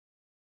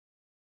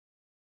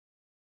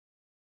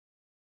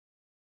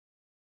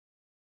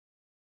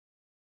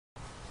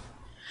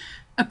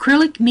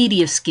Acrylic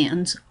media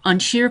skins on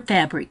sheer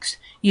fabrics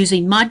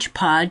using Mod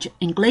Podge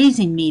and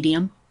glazing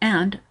medium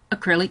and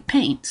acrylic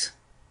paints.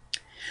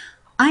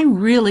 I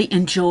really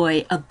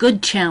enjoy a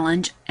good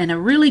challenge and a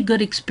really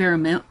good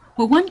experiment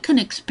where one can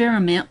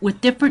experiment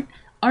with different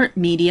art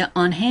media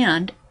on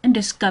hand and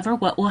discover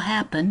what will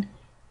happen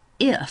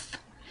if.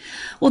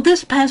 Well,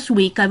 this past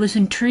week I was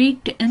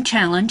intrigued and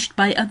challenged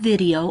by a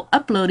video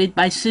uploaded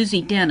by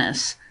Suzi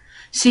Dennis.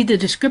 See the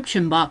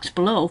description box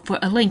below for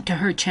a link to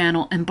her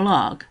channel and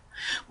blog,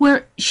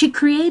 where she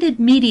created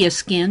media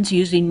skins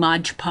using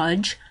Mod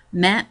Podge,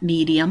 matte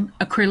medium,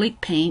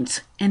 acrylic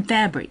paints, and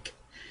fabric.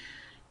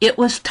 It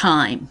was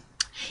time.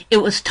 It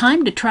was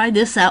time to try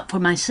this out for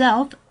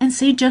myself and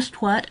see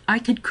just what I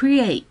could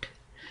create.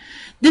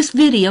 This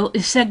video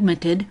is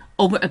segmented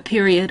over a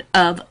period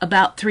of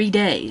about 3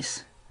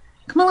 days.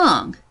 Come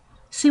along,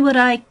 see what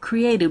I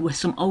created with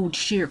some old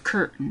sheer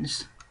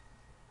curtains.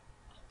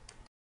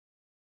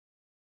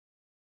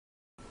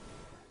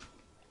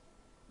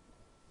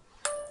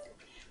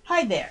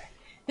 Hi there.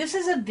 This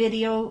is a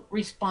video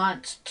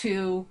response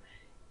to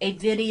a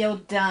video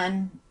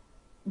done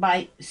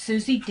by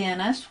Suzi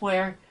Dennis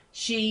where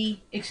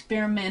she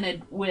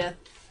experimented with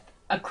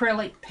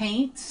acrylic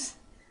paints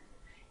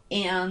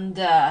and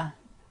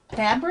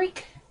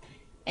fabric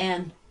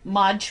and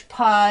Mod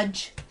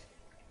Podge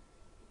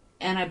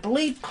and I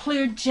believe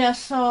clear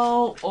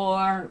gesso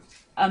or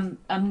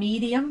a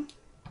medium.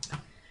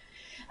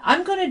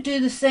 I'm going to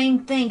do the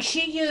same thing.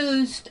 She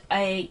used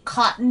a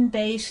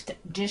cotton-based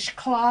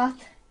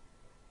dishcloth,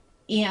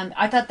 and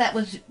I thought that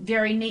was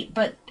very neat,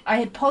 but I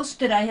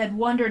had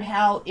wondered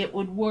how it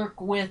would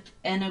work with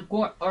an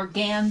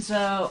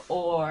organza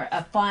or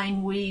a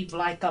fine weave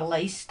like a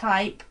lace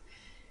type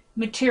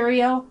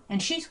material,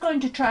 and she's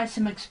going to try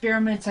some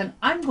experiments, and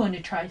I'm going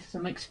to try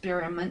some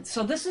experiments.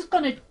 So this is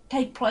going to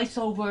take place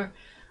over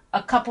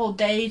a couple of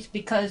days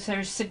because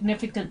there's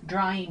significant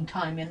drying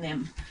time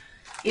in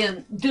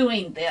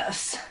doing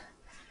this.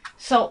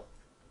 So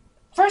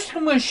first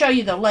I'm going to show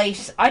you the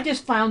lace. I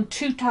just found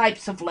 2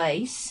 types of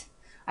lace.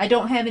 I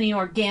don't have any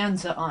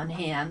organza on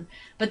hand,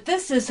 but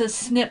this is a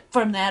snip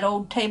from that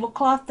old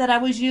tablecloth that I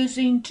was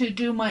using to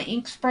do my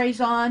ink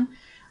sprays on.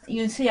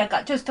 You can see I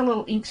got just a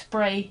little ink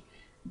spray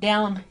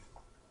down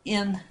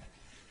in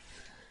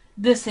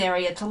this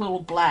area. It's a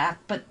little black,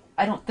 but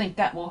I don't think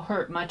that will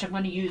hurt much. I'm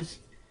going to use,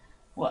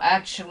 well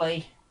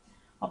actually,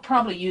 I'll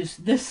probably use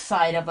this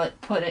side of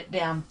it, put it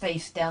down,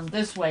 face down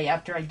this way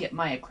after I get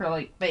my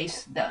acrylic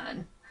base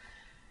done.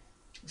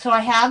 So I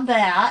have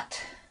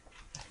that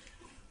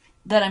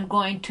I'm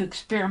going to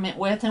experiment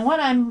with, and what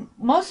I'm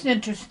most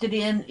interested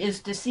in is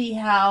to see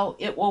how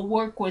it will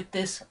work with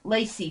this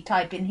lacy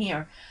type in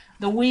here.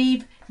 The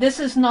weave, this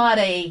is not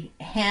a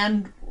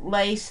hand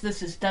lace,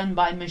 this is done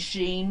by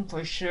machine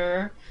for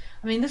sure.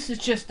 I mean, this is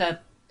just a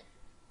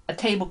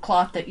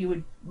tablecloth that you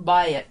would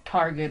buy at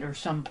Target or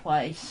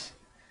someplace.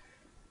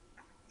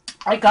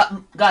 I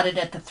got it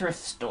at the thrift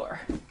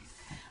store.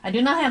 I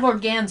do not have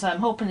organza. I'm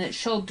hoping that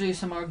she'll do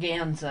some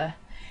organza.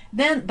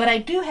 But I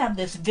do have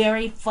this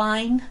very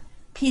fine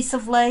piece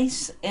of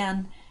lace,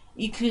 and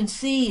you can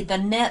see the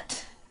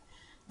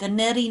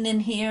netting in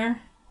here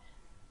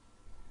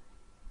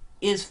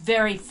is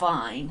very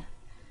fine.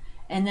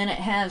 And then it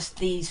has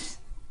these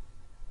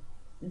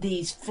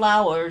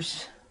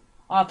flowers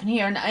off in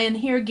here, and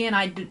here again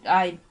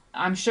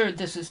I'm sure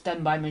this is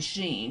done by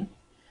machine.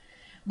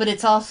 But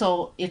it's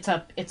also, it's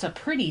a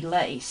pretty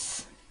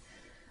lace.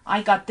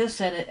 I got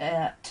this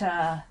at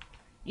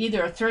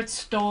either a thrift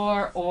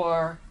store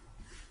or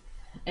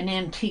an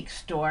antique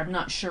store. I'm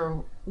not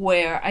sure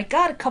where. I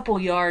got a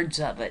couple yards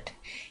of it.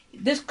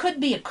 This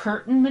could be a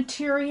curtain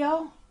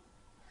material,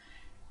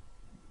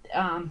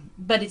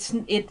 but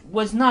it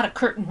was not a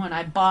curtain when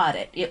I bought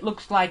it. It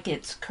looks like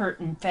it's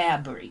curtain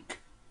fabric.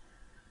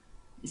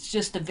 It's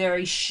just a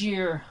very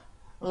sheer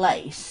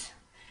lace.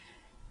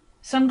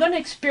 So I'm going to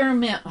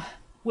experiment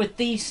with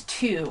these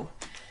 2.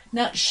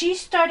 Now Suzi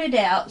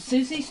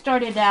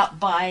started out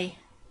by,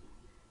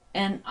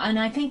 and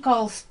I think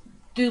I'll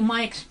do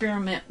my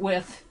experiment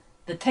with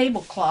the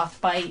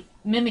tablecloth by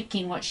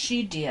mimicking what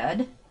she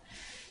did.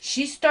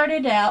 She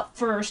started out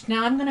first.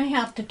 Now I'm going to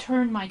have to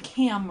turn my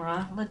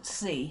camera. Let's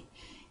see.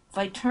 If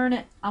I turn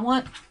it, I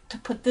want to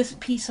put this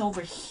piece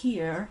over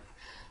here.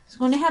 So I'm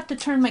going to have to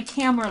turn my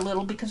camera a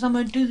little because I'm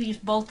going to do these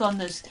both on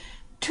this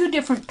 2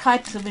 different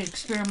types of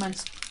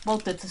experiments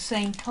both at the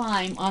same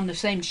time on the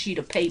same sheet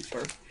of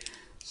paper.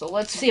 So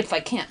let's see if I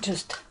can't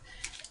just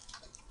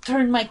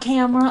turn my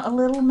camera a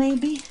little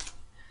maybe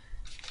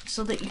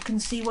so that you can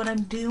see what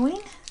I'm doing.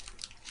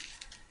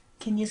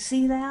 Can you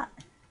see that?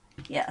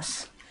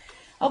 Yes.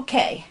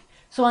 Okay,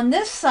 so on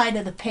this side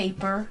of the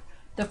paper,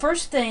 the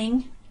first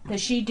thing that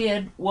she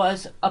did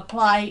was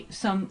apply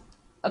some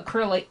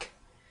acrylic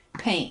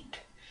paint.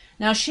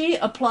 Now she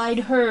applied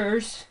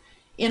hers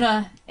in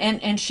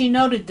and she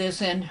noted this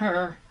in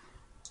her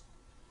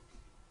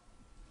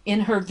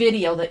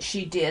video that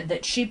she did,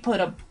 that she put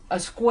a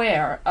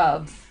square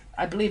of,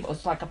 I believe it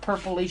was like a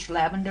purplish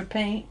lavender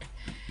paint,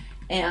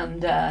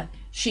 and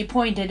she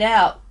pointed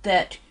out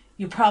that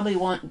you probably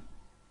want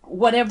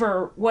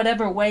whatever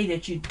way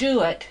that you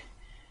do it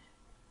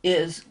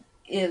is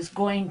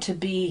going to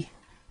be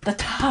the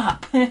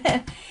top.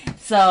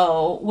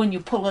 So when you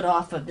pull it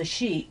off of the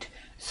sheet.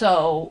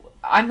 So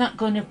I'm not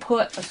going to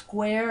put a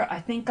square. I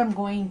think I'm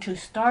going to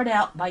start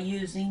out by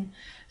using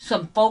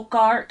some folk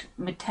art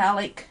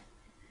metallic,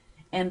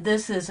 and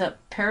this is a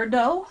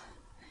peridot.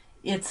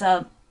 It's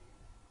a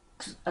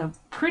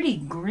pretty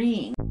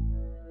green.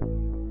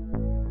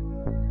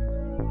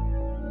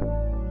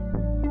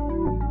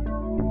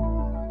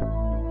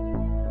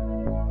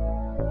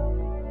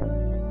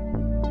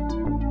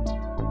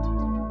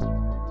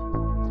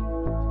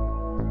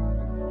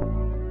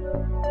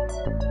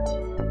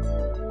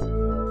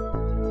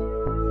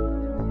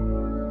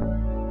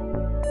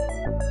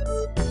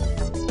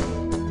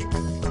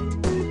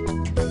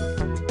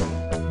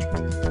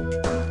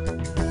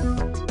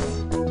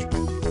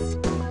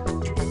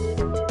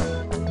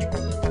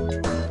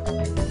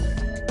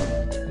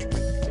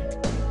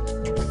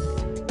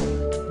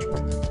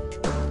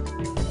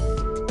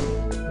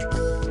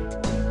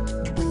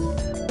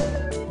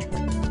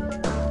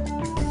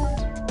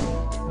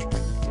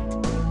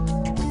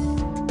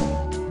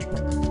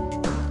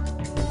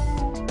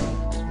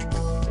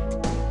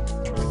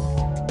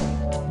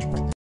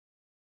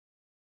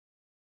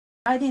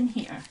 Right in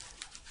here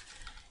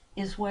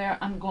is where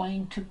I'm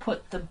going to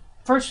put the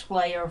first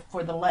layer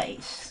for the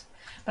lace.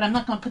 But I'm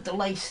not going to put the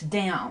lace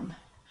down.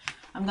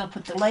 I'm going to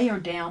put the layer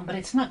down, but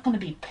it's not going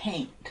to be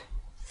paint.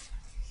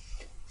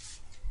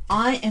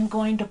 I am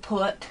going to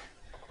put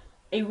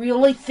a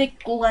really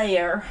thick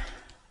layer,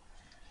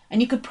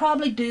 and you could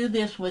probably do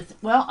this with,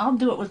 well, I'll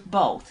do it with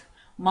both,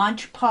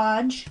 Mod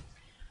Podge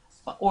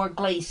or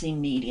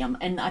glazing medium.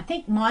 And I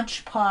think Mod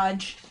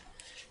Podge,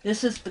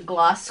 this is the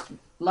gloss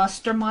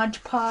luster Mod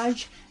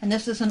Podge, and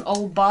this is an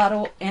old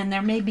bottle, and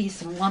there may be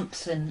some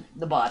lumps in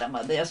the bottom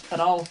of this, but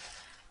I'll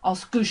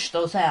scoosh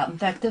those out. In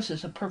fact, this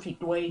is a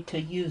perfect way to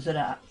use it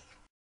up.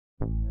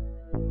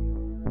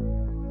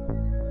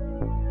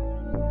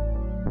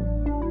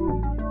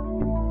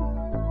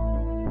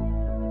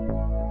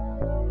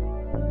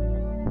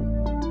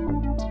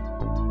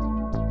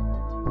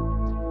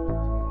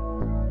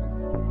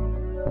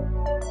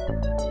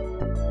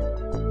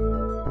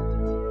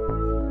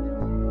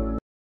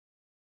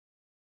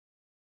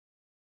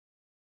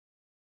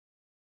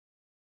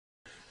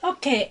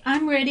 Okay, I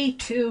am ready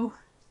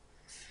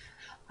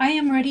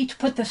to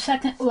put the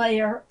second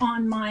layer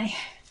on my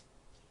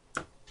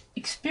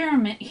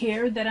experiment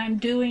here that I'm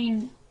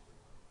doing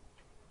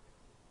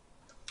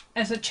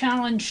as a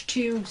challenge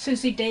to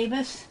Suzi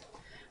Davis,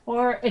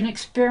 or an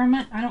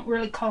experiment. I don't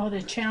really call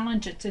it a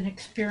challenge, it's an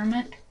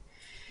experiment.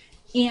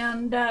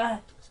 And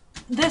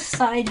this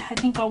side I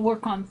think I'll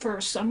work on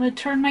first. So I'm going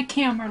to turn my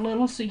camera a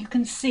little so you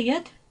can see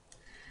it.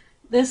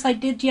 This I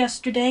did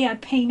yesterday. I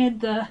painted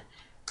the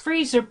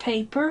freezer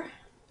paper.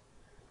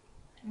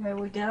 There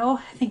we go.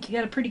 I think you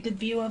got a pretty good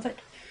view of it.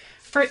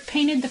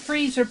 Painted the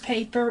freezer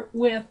paper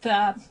with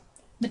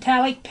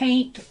metallic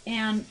paint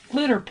and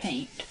glitter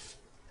paint.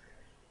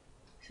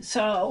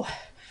 So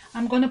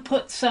I'm going to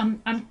put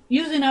some, I'm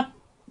using up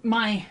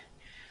my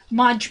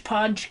Mod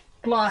Podge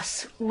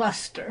gloss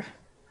luster.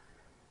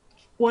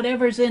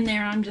 Whatever's in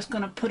there I'm just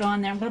going to put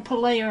on there. I'm going to put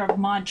a layer of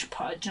Mod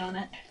Podge on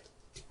it.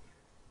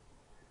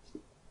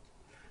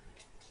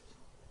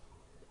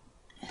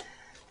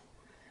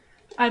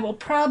 I will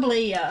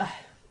probably,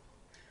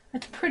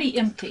 it's pretty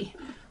empty.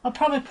 I'll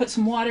probably put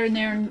some water in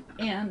there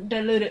and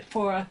dilute it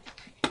for a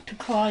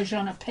collage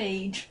on a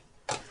page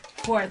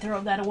before I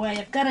throw that away.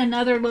 I've got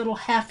another little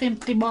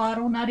half-empty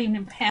bottle, not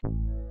even half.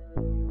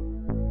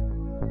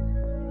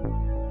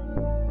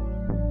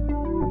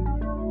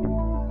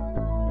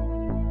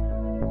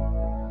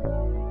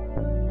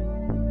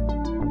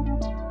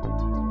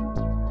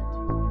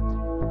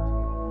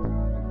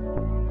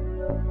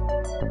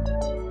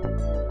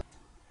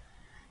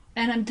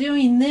 And I'm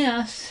doing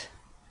this.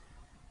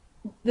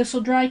 This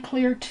will dry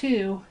clear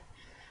too.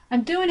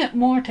 I'm doing it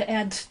more to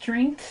add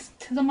strength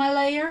to my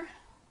layer,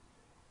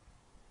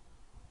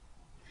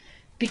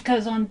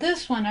 because on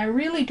this one I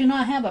really do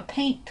not have a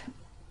paint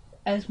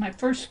as my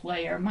first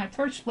layer. My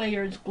first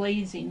layer is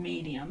glazing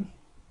medium,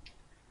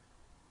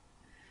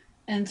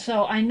 and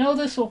so I know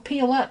this will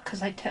peel up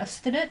because I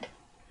tested it,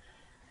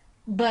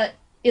 but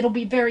it'll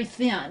be very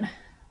thin,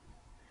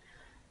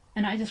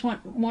 and I just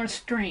want more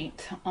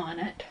strength on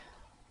it.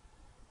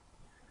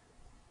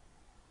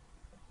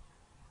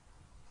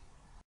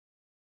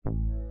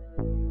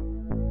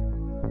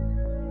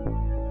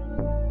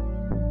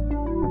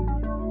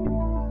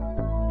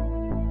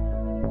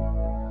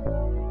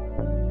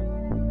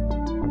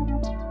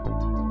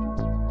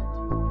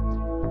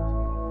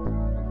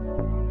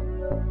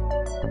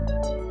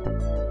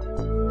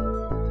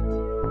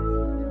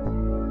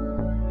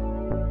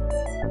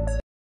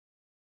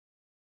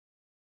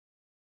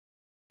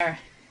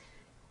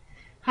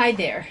 Hi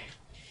there.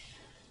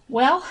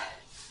 Well,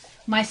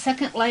 my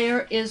second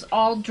layer is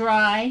all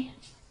dry.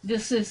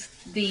 This is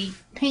the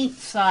paint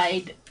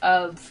side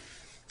of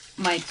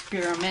my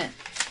experiment,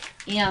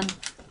 and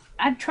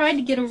I've tried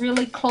to get a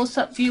really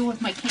close-up view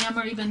with my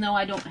camera, even though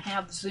I don't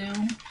have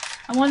zoom.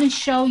 I want to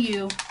show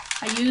you,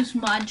 I use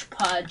Mod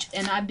Podge,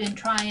 and I've been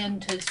trying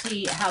to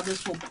see how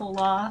this will pull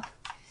off.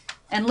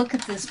 And look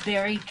at this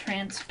very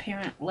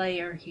transparent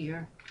layer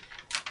here.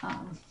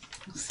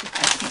 Let's see if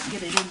I can't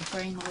get it in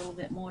frame a little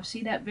bit more.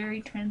 See that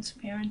very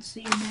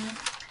transparency in there?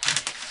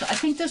 So I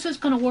think this is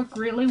going to work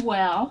really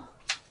well.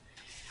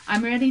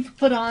 I'm ready to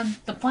put on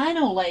the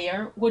final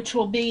layer, which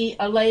will be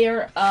a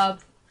layer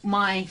of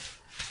my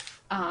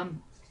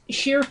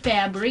sheer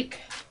fabric,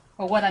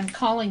 or what I'm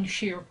calling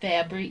sheer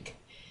fabric.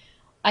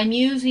 I'm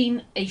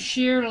using a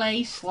sheer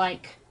lace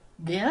like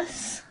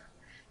this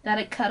that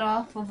I cut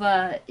off of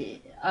a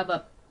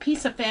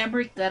piece of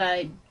fabric that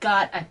I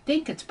got. I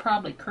think it's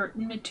probably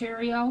curtain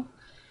material,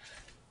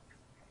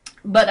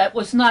 but it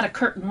was not a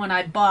curtain when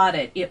I bought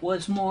it. It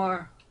was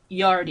more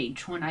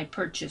yardage when I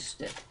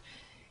purchased it.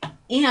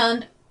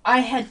 And I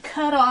had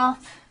cut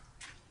off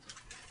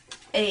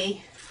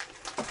a,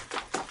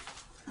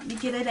 let me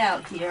get it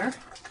out here.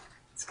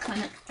 It's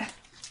kind of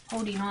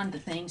holding on to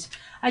things.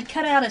 I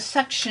cut out a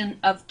section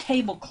of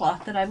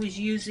tablecloth that I was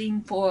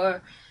using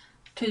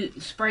to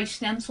spray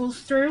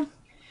stencils through.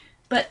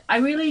 But I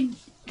really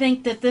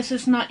think that this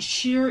is not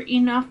sheer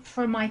enough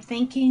for my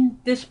thinking.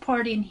 This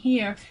part in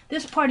here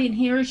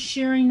is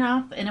sheer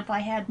enough, and if I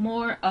had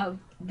more of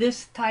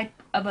this type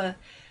of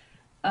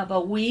a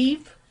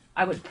weave,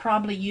 I would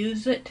probably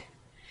use it.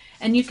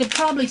 And you could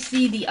probably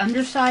see the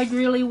underside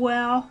really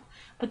well,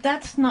 but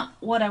that's not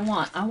what I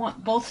want. I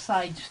want both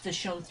sides to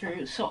show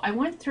through. So I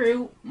went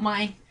through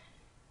my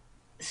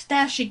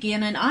stash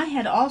again, and I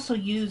had also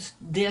used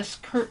this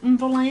curtain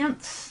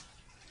valance.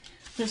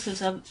 This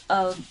is a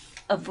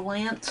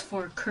valance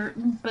for a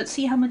curtain, but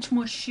see how much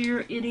more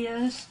sheer it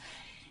is?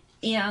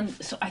 And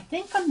so I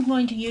think I'm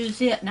going to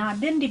use it. Now I've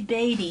been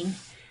debating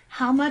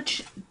how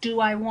much do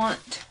I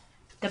want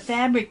the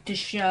fabric to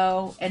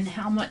show and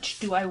how much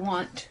do I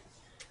want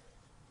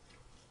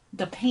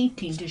the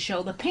painting to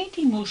show. The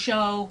painting will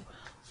show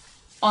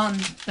on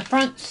the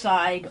front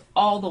side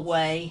all the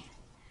way,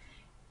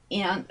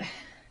 and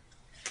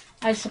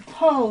I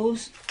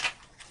suppose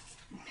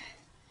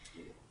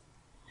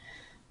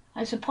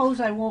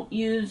I won't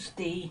use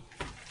the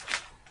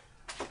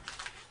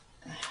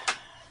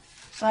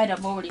side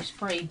I've already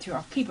sprayed through.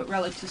 I'll keep it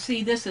relative.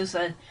 See, this is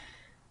a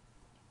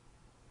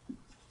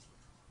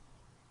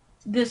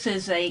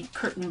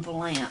curtain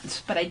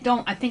valance, but I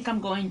think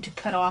I'm going to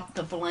cut off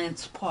the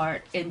valance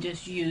part and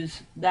just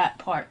use that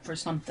part for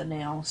something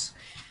else.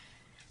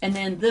 And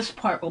then this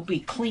part will be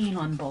clean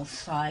on both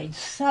sides.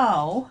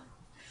 So,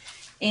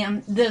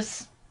 and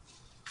this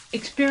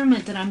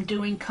experiment that I'm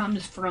doing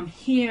comes from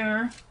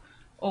here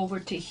over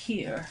to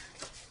here.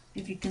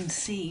 If you can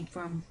see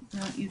from,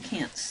 no, you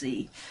can't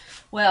see.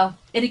 Well,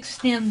 it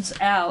extends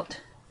out.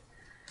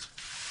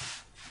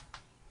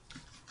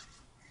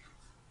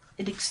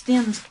 It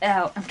extends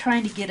out. I'm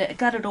trying to get it. I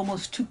got it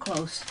almost too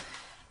close.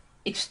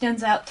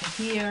 Extends out to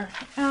here,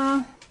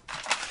 and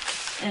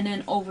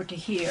then over to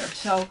here.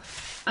 So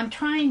I'm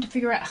trying to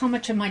figure out how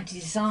much of my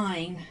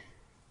design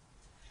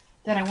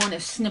that I want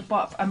to snip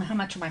off. How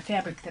much of my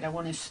fabric that I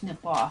want to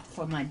snip off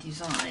for my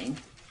design.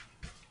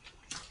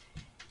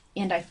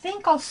 And I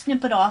think I'll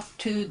snip it off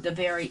to the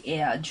very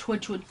edge,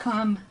 which would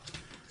come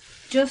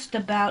just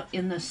about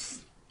in the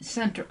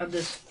center of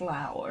this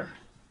flower.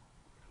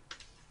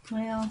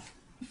 Well,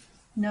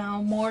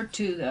 no, more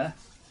to the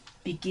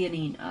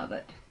beginning of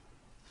it.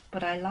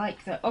 But I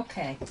like the,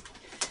 okay.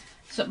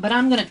 So, but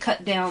I'm going to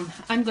cut down,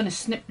 I'm going to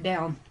snip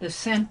down the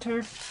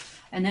center,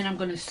 and then I'm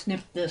going to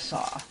snip this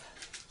off.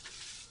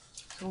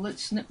 So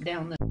let's snip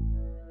down the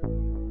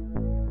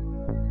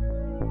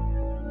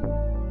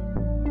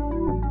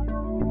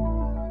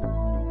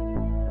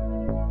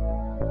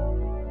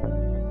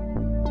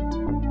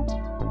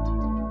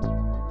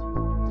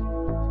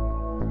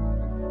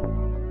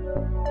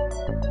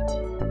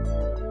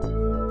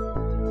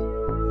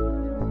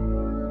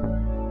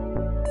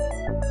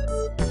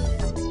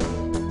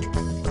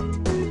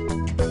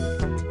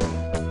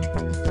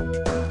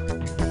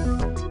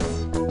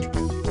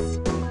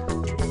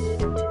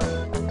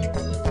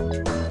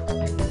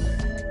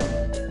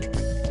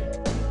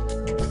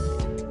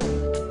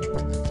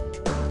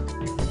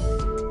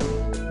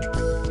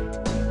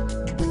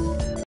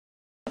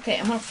Okay,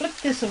 I'm going to flip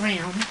this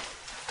around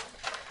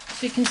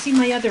so you can see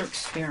my other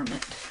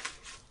experiment.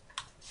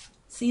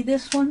 See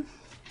this one?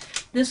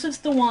 This is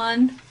the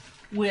one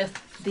with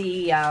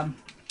the,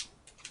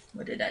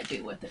 what did I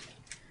do with it?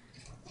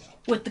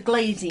 With the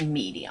glazing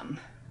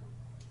medium.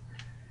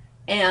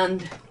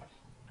 And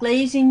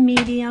glazing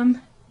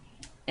medium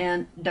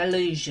and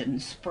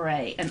dilution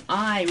spray. And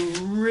I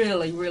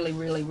really, really,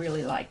 really,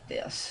 really like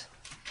this.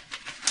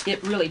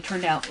 It really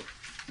turned out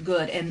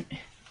good. And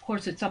of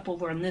course it's up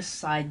over on this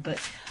side, but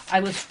I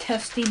was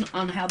testing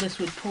on how this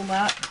would pull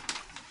up.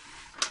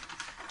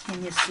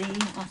 Can you see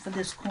off of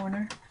this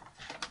corner?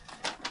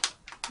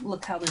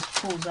 Look how this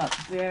pulls up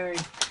very,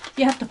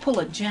 you have to pull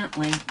it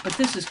gently, but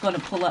this is going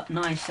to pull up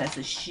nice as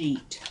a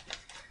sheet.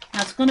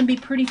 Now it's going to be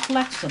pretty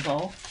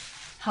flexible.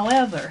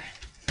 However,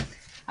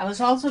 I was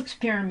also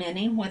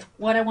experimenting with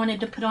what I wanted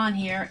to put on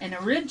here, and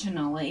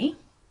originally,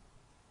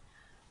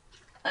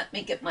 let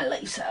me get my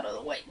lace out of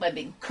the way, my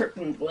big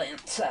curtain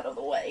glance out of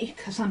the way,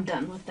 because I'm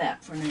done with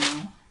that for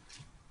now.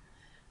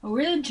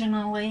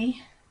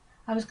 Originally,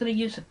 I was going to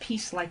use a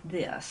piece like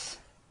this,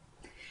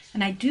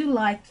 and I do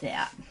like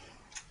that.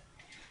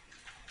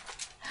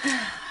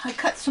 I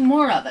cut some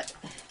more of it.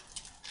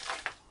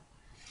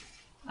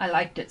 I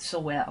liked it so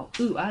well.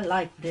 Ooh, I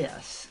like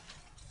this.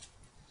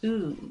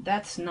 Ooh,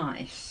 that's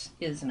nice,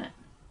 isn't it?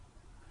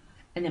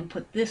 And then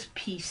put this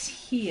piece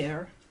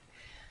here.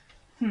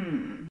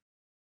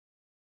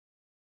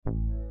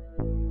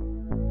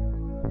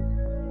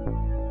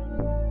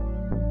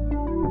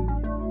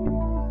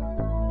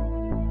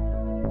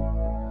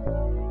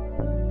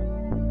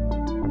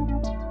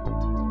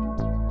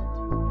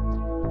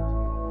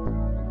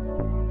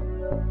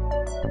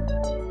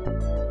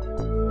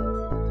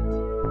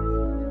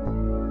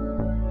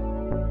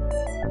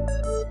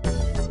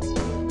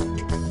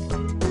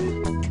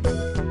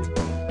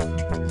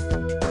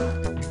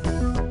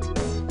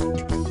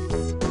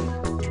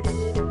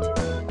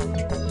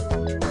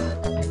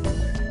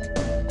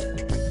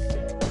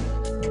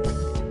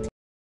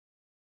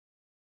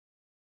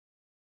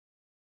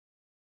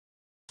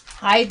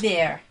 Hi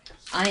there.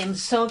 I am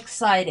so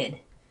excited.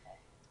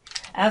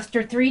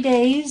 After 3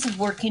 days of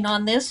working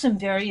on this in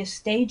various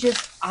stages,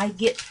 I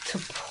get to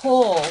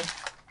pull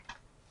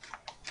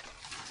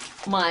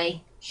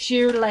my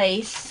sheer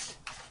lace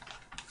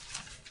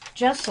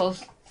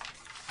gessels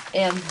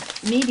and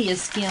media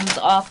skims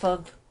off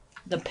of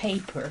the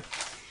paper.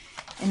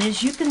 And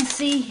as you can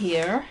see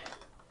here,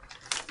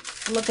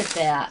 look at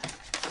that.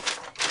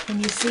 Can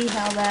you see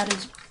how that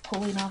is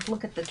pulling off?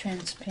 Look at the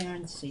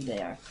transparency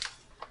there.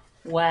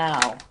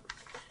 Wow.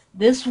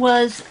 This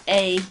was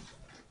a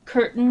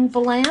curtain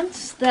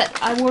valance that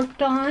I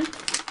worked on.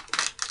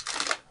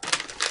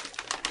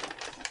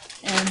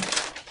 And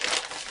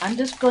I'm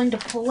just going to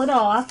pull it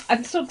off.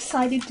 I'm so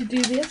excited to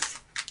do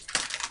this.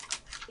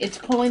 It's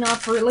pulling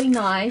off really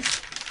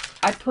nice.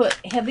 I put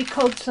heavy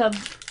coats of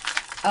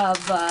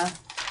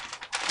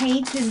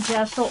paint and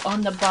gesso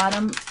on the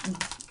bottom.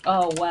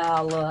 Oh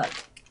wow, look.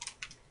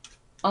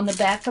 On the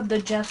back of the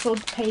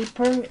gessoed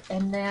paper,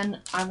 and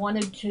then I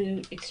wanted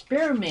to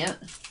experiment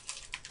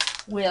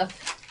with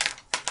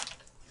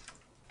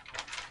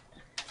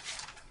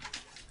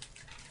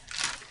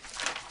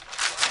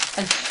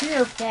a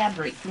sheer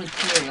fabric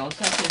material,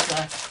 such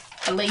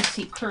as a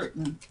lacy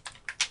curtain,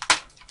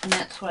 and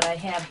that's what I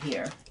have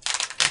here.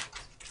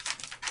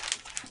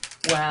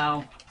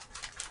 Wow.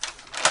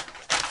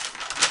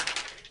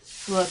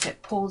 Look,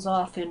 it pulls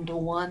off into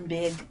one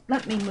big,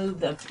 let me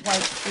move the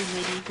white through,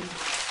 maybe you can,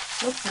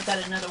 oops, I've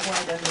got another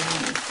white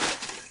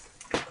underneath.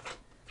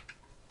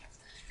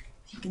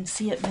 You can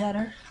see it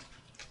better.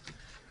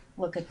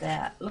 Look at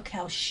that. Look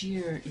how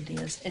sheer it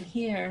is. And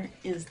here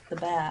is the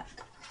back.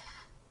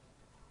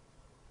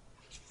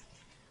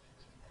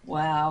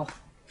 Wow.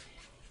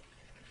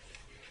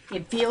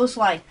 It feels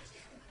like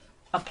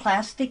a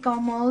plastic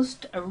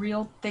almost, a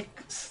real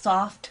thick,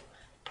 soft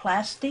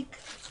plastic.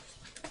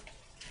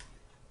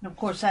 And of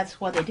course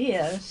that's what it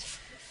is.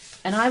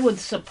 And I would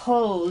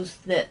suppose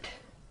that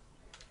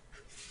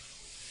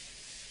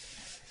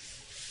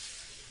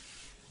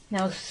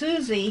now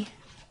Suzi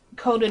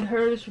coated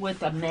hers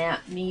with a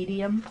matte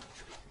medium.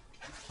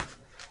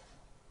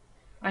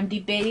 I'm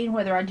debating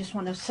whether I just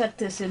want to set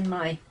this in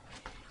my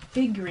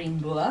figuring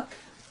book.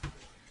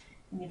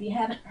 And if you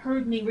haven't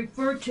heard me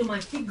refer to my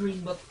figuring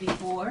book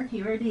before,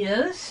 here it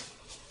is.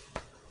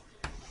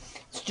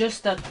 It's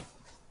just a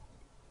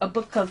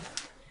book of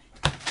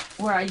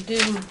where I do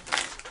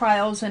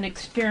trials and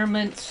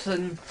experiments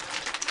and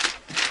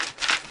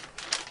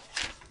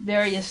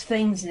various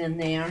things in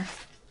there.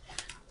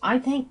 I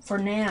think for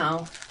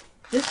now,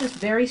 this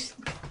is I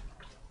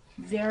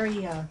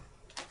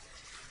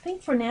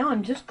think for now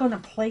I'm just going to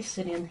place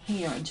it in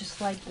here, just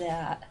like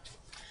that.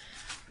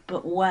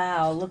 But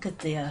wow, look at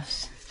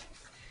this.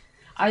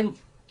 I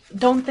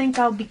don't think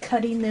I'll be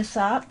cutting this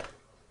up,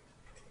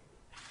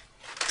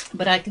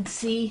 but I could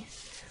see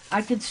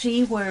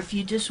where if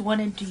you just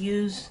wanted to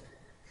use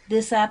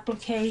this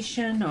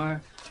application,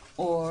 or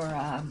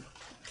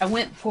I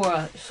went for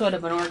a sort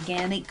of an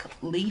organic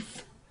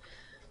leaf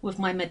with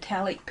my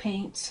metallic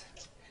paints.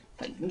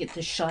 If I can get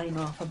the shine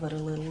off of it a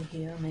little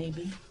here,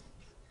 maybe.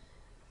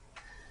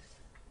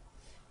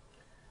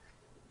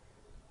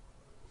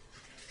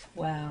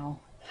 Wow,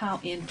 how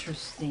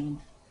interesting.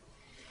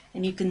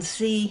 And you can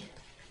see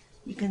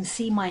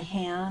my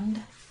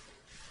hand.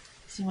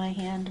 See my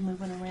hand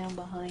moving around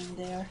behind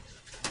there?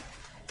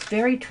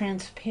 Very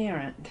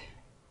transparent.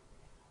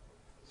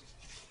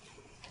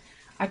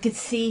 I could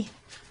see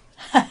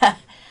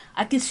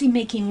I could see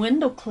making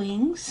window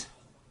clings,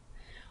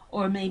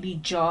 or maybe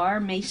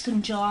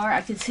mason jar.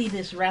 I could see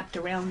this wrapped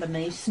around the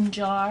mason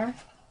jar.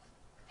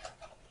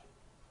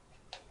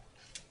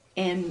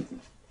 And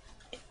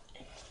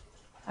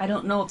I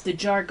don't know if the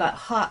jar got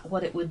hot,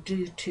 what it would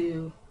do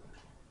to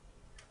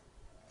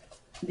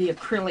the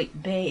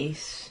acrylic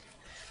base.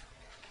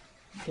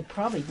 You could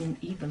probably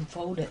even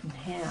fold it in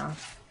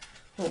half.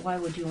 But why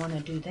would you want to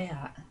do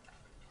that?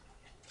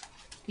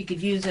 You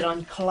could use it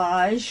on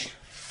collage.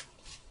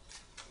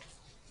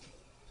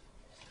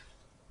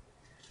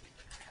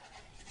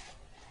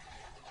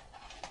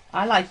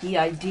 I like the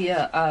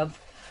idea of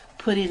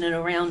putting it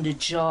around a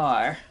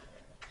jar.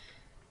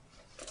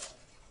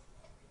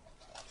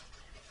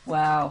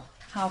 Wow,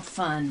 how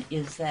fun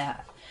is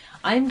that?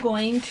 I'm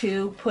going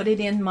to put it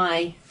in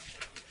my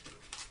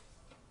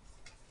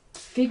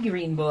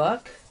figurine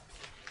book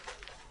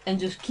and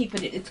just keep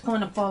it. It's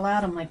going to fall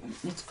out of my,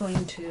 it's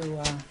going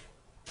to,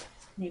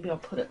 maybe I'll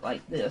put it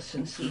like this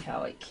and see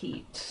how it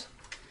keeps.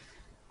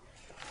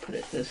 Put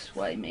it this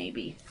way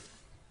maybe.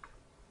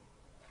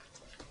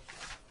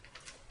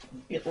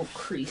 It will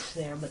crease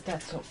there, but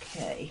that's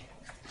okay.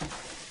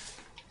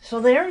 So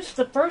there's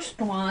the first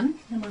one.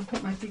 I'm going to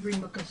put my figurine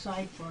book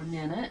aside for a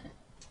minute.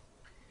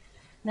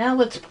 Now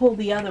let's pull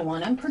the other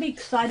one. I'm pretty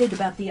excited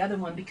about the other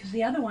one because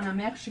the other one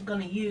I'm actually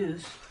going to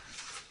use.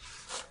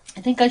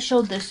 I think I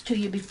showed this to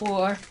you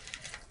before.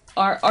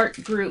 Our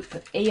art group,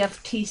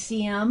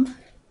 AFTCM,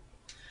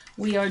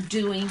 we are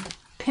doing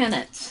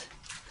pennants.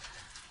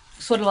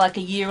 Sort of like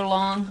a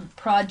year-long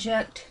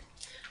project.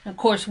 Of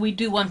course, we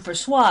do one for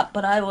swap,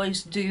 but I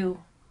always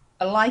do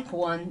a like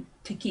one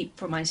to keep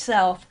for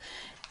myself.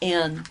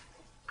 And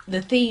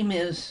the theme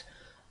is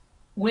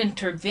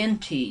winter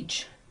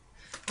vintage.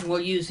 We're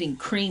using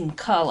cream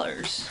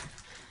colors.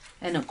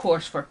 And of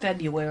course, for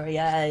February,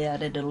 I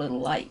added a little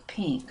light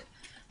pink.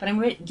 But I'm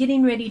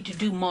getting ready to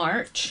do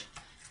March.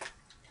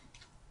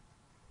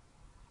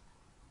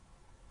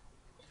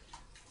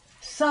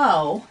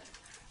 So,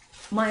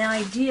 my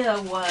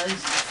idea was,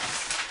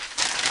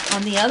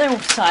 on the other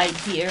side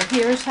here,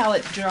 here's how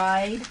it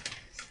dried.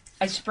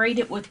 I sprayed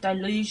it with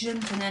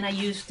dilutions, and then I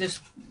used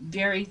this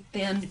very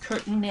thin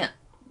curtain knit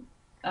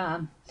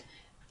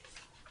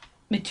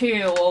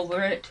material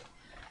over it,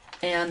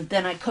 and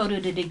then I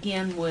coated it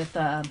again with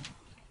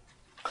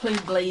clear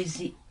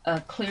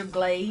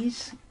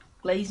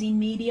glazing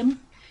medium,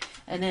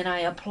 and then I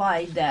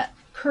applied that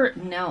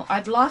curtain. Now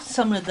I've lost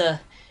some of the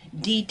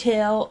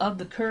detail of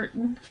the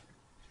curtain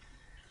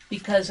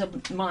because of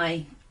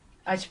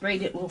I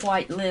sprayed it with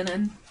white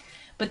linen,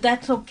 but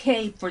that's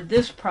okay for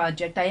this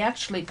project. I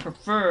actually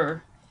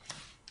prefer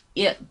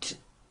it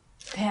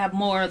to have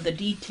more of the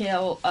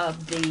detail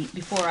of the,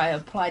 before I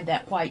applied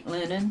that white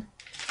linen.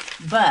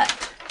 But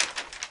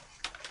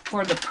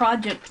for the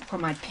project, for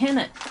my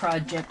pennant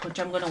project, which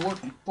I'm going to work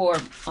for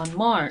on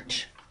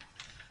March,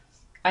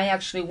 I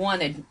actually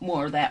wanted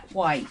more of that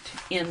white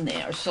in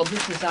there. So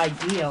this is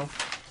ideal.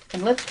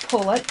 And let's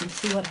pull it and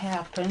see what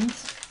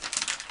happens.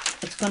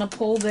 It's going to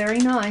pull very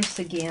nice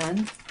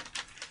again.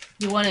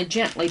 You want to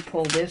gently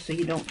pull this so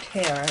you don't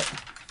tear it.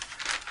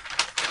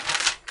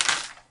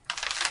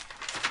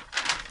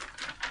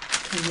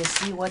 Can you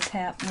see what's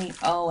happening?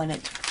 Oh, and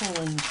it's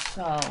pulling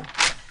so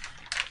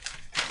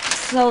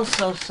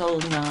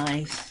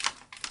nice.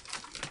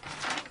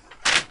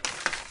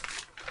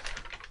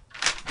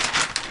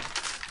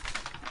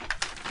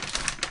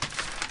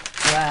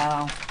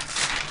 Wow.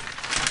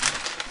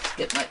 Let's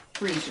get my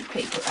freezer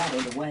paper out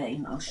of the way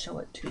and I'll show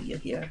it to you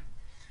here.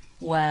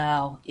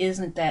 Wow,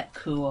 isn't that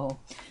cool?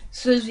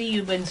 Suzi,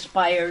 you've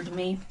inspired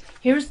me.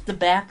 Here's the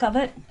back of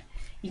it.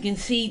 You can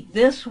see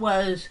this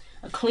was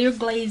a clear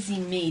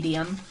glazing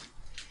medium,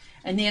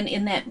 and then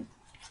in that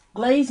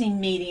glazing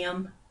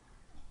medium,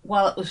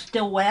 while it was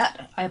still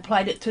wet, I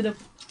applied it to the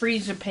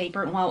freezer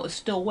paper, and while it was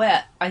still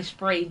wet, I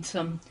sprayed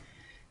some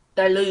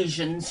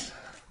dilutions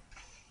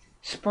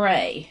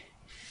spray,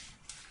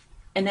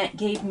 and that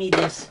gave me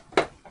this.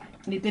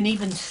 You can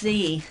even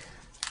see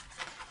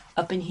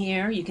up in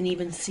here, you can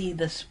even see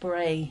the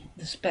spray,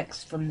 the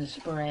specks from the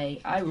spray.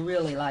 I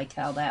really like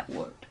how that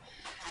worked.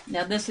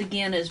 Now this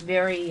again is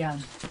very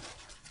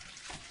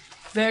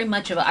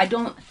much of a, I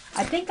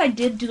think I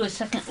did do a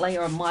second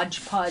layer of Mod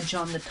Podge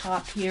on the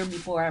top here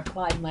before I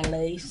applied my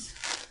lace.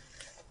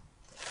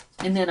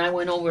 And then I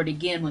went over it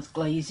again with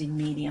glazing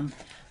medium.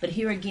 But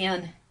here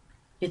again,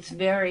 it's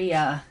very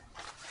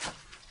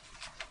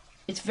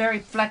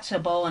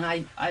flexible, and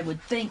I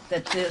would think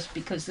that this,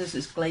 because this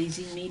is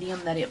glazing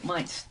medium, that it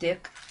might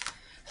stick.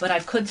 But I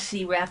could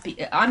see wrapping,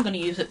 I'm going to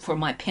use it for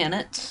my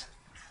pennants.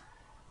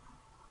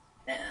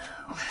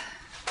 Now,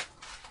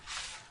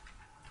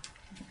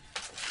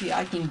 see,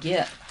 I can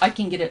get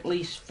at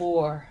least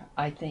 4,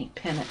 I think,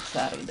 pennants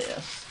out of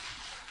this.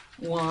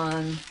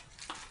 1,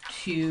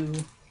 2,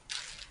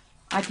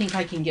 I think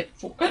I can get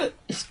 4,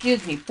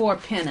 excuse me, 4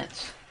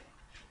 pennants.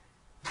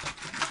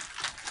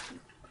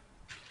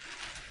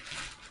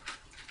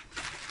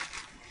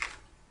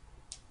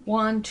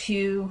 One,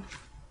 2,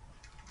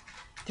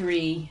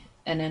 3,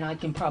 and then I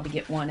can probably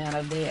get 1 out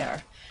of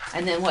there.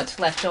 And then what's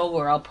left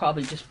over, I'll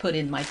probably just put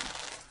in my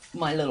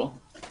little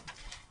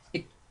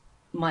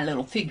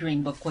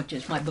figurine book, which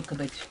is my book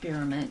of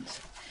experiments.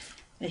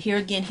 But here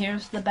again,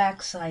 here's the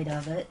back side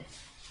of it.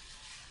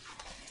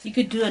 You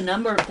could do a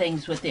number of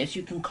things with this.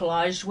 You can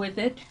collage with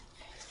it.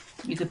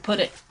 You could put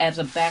it as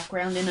a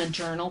background in a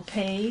journal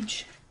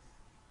page.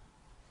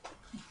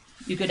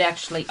 you could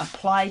actually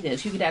apply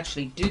this. You could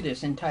actually do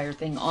this entire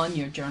thing on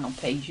your journal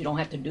page. You don't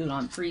have to do it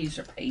on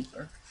freezer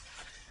paper.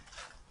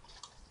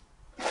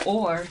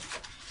 Or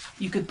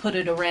you could put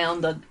it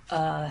around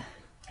a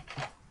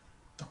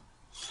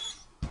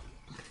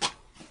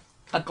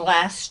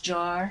glass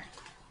jar,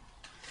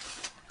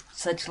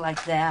 such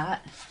like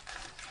that.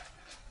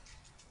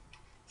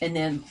 And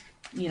then,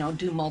 you know,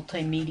 do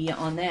multimedia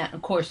on that.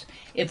 Of course,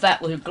 if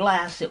that were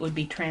glass, it would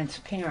be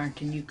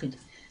transparent and you could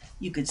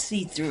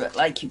see through it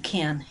like you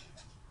can.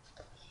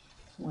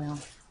 Well,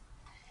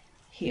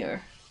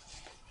 here.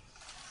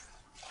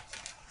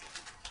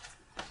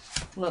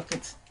 Look,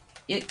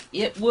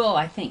 it will,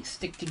 I think,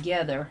 stick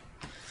together.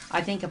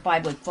 I think if I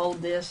would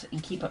fold this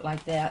and keep it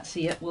like that,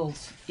 see, it will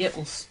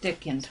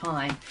stick in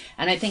time.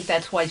 And I think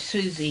that's why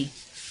Suzi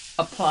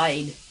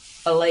applied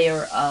a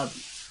layer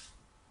of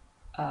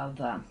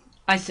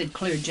I said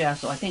clear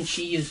gesso. I think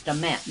she used a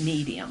matte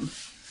medium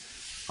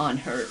on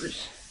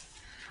hers.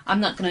 I'm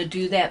not going to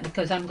do that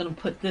because I'm going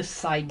to put this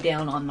side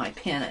down on my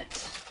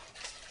pennants.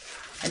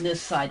 And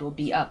this side will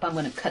be up. I'm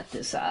going to cut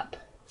this up.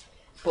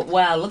 But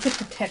wow, look at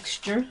the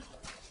texture.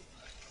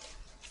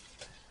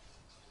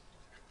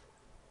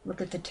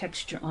 Look at the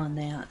texture on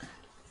that.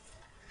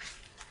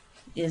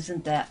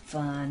 Isn't that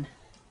fun?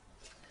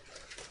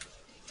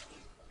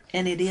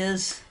 And it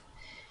is,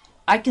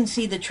 I can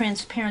see the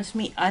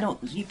transparency.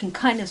 You can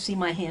kind of see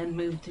my hand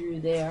move through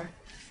there.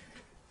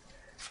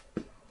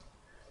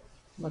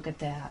 Look at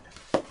that.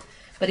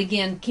 But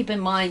again, keep in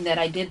mind that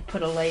I did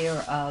put a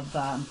layer of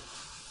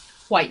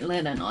white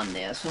linen on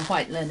this, and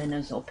white linen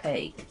is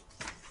opaque.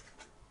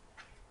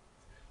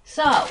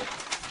 So,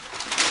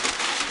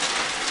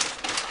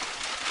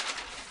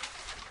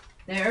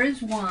 there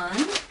is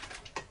one,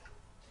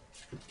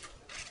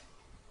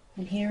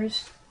 and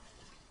here's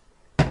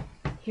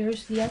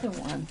the other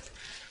one.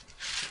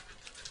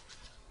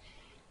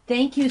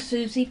 Thank you,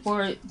 Suzi,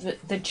 for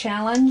the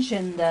challenge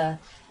and the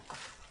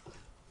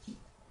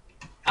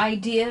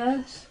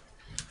ideas,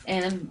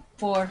 and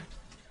for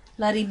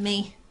letting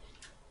me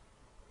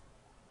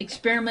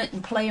experiment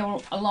and play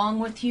along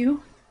with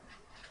you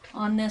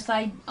on this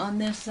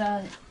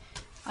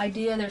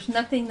idea. There's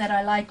nothing that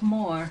I like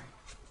more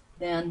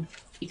than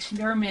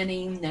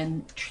experimenting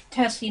and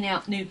testing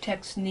out new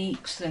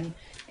techniques and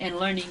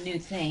learning new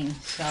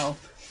things. So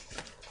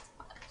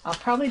I'll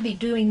probably be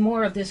doing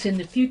more of this in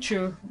the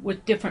future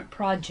with different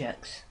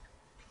projects.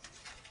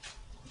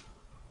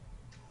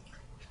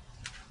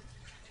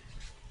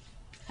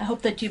 I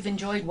hope that you've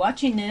enjoyed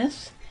watching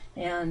this,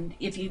 and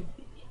if you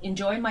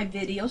enjoy my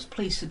videos,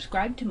 please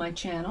subscribe to my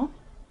channel,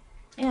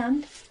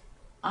 and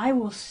I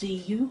will see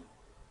you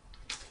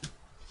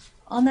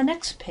on the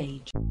next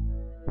page.